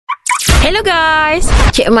Hello guys,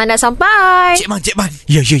 Cik Man dah sampai. Cik Man.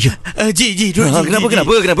 Ya. Ji,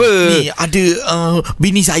 Kenapa? Ni ada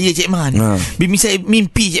bini saya, Cik Man. Bini saya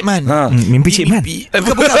mimpi, Cik Man. Mimpi Cik Man?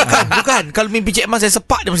 Bukan. Kalau mimpi Cik Man, saya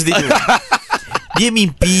sepak dia masa tidur. Dia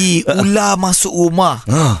mimpi ular masuk rumah.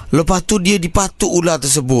 Lepas tu dia dipatuk ular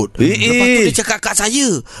tersebut. Lepas tu dia cakap kat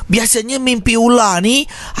saya, biasanya mimpi ular ni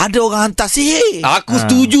ada orang hantar sihir. Aku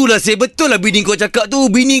setujulah, Seh. Betul lah bini kau cakap tu.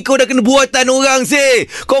 Bini kau dah kena buatan orang, Seh.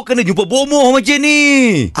 Kau kena jumpa bomoh macam ni.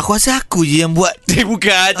 Aku rasa aku je yang buat.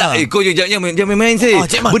 Bukan. Tak. Kau jangan main-main, Seh.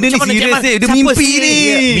 Cik Man, Benda ni serius, Seh. Dia mimpi ni.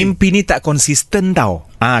 Mimpi ni tak konsisten tau.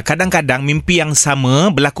 Kadang-kadang mimpi yang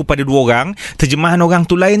sama berlaku pada dua orang, terjemahan orang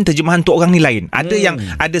tu lain, terjemahan tu orang ni lain.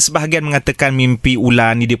 Ada sebahagian mengatakan mimpi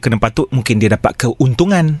ular ni dia kena patuk, mungkin dia dapat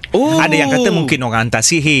keuntungan. Ada yang kata mungkin orang hantar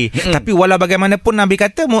sihir. Tapi walau bagaimanapun Nabi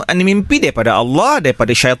kata ni mimpi daripada Allah,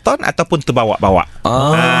 daripada syaitan ataupun terbawa-bawa.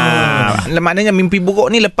 Maknanya mimpi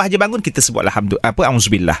buruk ni lepas je bangun kita sebut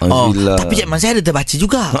auzubillah. Tapi Cik Man, saya ada terbaca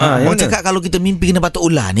juga. Orang cakap kalau kita mimpi kena patuk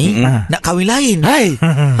ular ni, nak kahwin lain.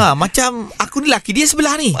 Macam aku ni laki dia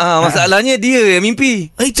sebelah ni. Masalahnya dia yang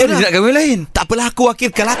mimpi. Macam dia nak kahwin lain? Tak apalah, aku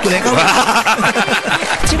wakilkan aku lah kau.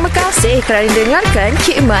 Terima kasih kerana dengarkan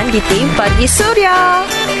Cik Man di Tim Pagi Surya.